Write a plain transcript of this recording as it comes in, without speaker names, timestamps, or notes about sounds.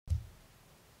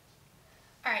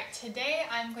Alright, today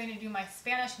I'm going to do my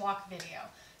Spanish walk video.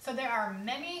 So there are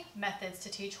many methods to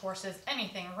teach horses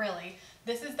anything really.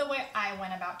 This is the way I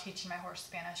went about teaching my horse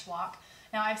Spanish walk.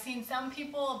 Now I've seen some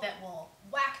people that will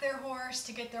whack their horse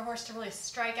to get their horse to really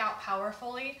strike out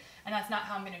powerfully, and that's not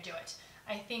how I'm going to do it.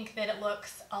 I think that it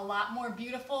looks a lot more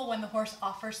beautiful when the horse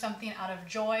offers something out of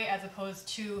joy as opposed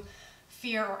to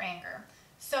fear or anger.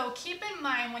 So keep in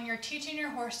mind when you're teaching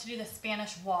your horse to do the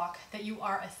Spanish walk that you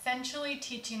are essentially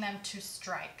teaching them to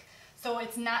strike. So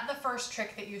it's not the first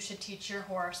trick that you should teach your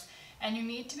horse, and you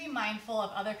need to be mindful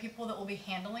of other people that will be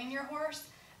handling your horse,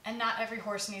 and not every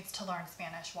horse needs to learn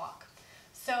Spanish walk.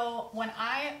 So when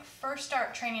I first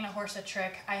start training a horse a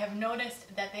trick, I have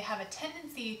noticed that they have a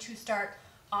tendency to start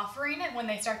offering it when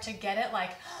they start to get it,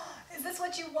 like, oh, is this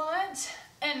what you want?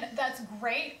 And that's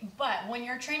great, but when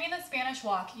you're training the Spanish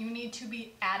walk, you need to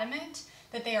be adamant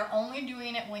that they are only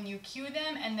doing it when you cue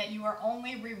them and that you are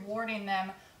only rewarding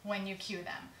them when you cue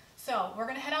them. So we're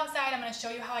gonna head outside. I'm gonna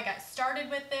show you how I got started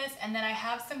with this, and then I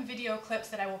have some video clips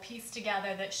that I will piece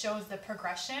together that shows the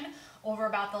progression over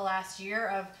about the last year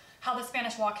of how the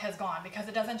Spanish walk has gone, because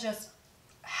it doesn't just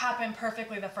happen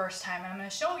perfectly the first time. And I'm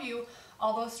gonna show you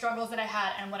all those struggles that I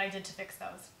had and what I did to fix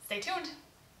those. Stay tuned.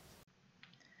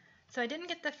 So I didn't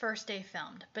get the first day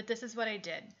filmed, but this is what I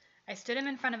did. I stood him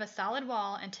in front of a solid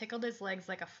wall and tickled his legs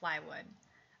like a fly would.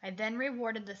 I then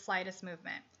rewarded the slightest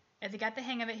movement. As he got the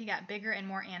hang of it, he got bigger and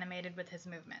more animated with his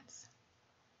movements.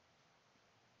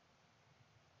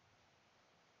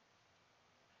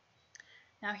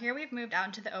 Now here we've moved out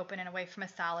into the open and away from a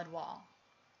solid wall.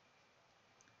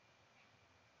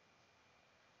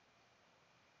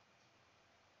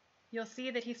 You'll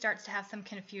see that he starts to have some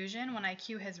confusion. When I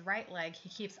cue his right leg, he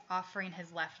keeps offering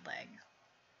his left leg.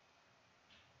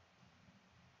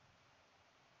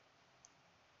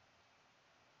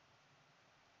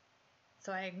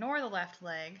 So I ignore the left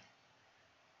leg,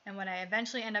 and what I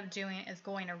eventually end up doing is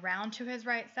going around to his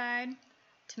right side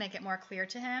to make it more clear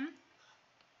to him,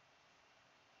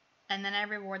 and then I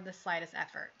reward the slightest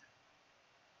effort.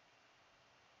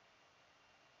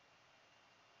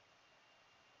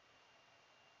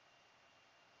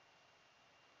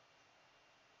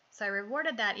 So I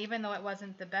rewarded that even though it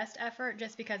wasn't the best effort,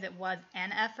 just because it was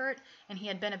an effort and he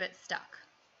had been a bit stuck.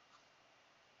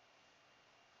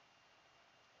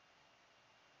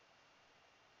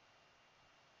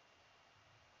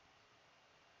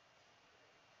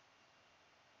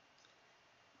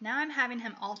 Now I'm having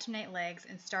him alternate legs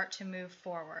and start to move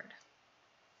forward.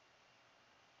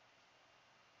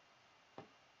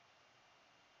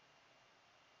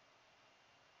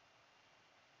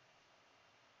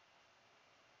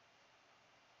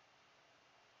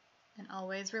 And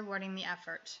always rewarding the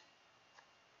effort.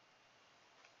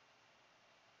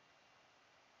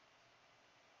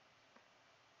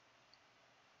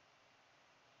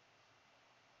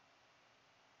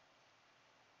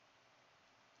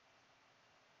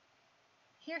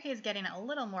 Here he's getting a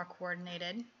little more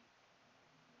coordinated,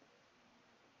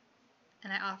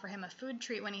 and I offer him a food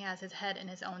treat when he has his head in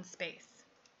his own space.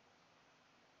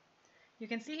 You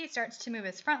can see he starts to move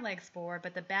his front legs forward,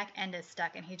 but the back end is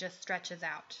stuck and he just stretches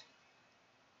out.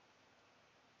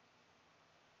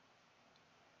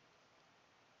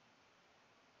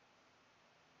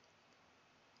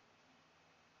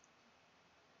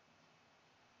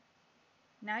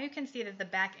 Now you can see that the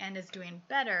back end is doing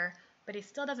better, but he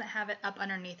still doesn't have it up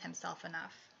underneath himself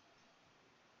enough.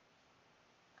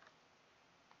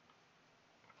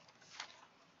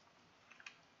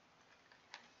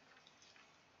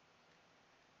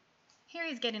 Here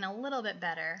he's getting a little bit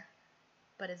better,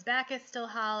 but his back is still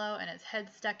hollow and his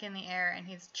head's stuck in the air, and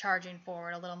he's charging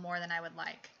forward a little more than I would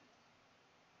like.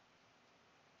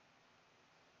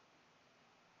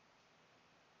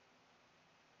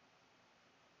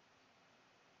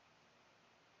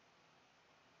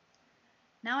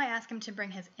 Now I ask him to bring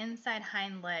his inside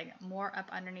hind leg more up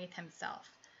underneath himself.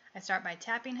 I start by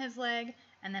tapping his leg,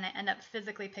 and then I end up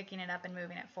physically picking it up and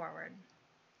moving it forward.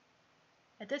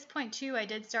 At this point too, I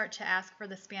did start to ask for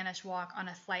the Spanish walk on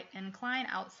a slight incline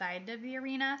outside of the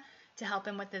arena to help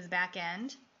him with his back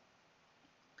end.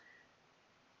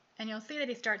 And you'll see that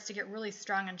he starts to get really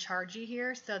strong and chargy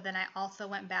here, so then I also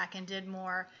went back and did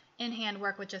more in-hand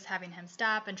work with just having him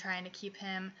stop and trying to keep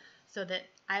him so that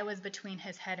I was between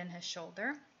his head and his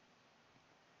shoulder.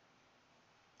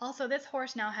 Also, this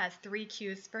horse now has 3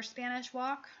 cues for Spanish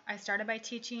walk. I started by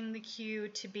teaching the cue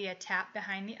to be a tap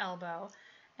behind the elbow,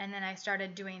 and then I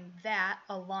started doing that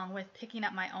along with picking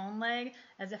up my own leg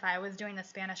as if I was doing the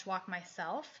Spanish walk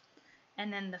myself.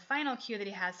 And then the final cue that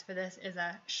he has for this is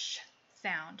a sh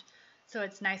sound. So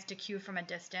it's nice to cue from a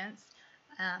distance.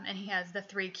 And he has the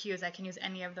 3 cues. I can use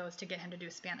any of those to get him to do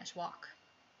Spanish walk.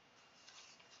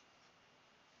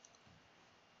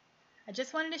 I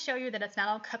just wanted to show you that it's not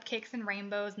all cupcakes and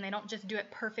rainbows, and they don't just do it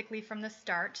perfectly from the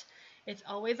start. It's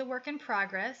always a work in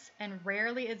progress, and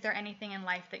rarely is there anything in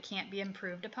life that can't be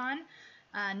improved upon.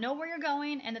 Know where you're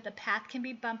going and that the path can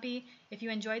be bumpy. If you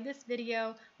enjoyed this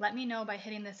video, let me know by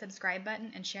hitting the subscribe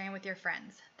button and sharing with your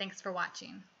friends. Thanks for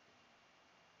watching.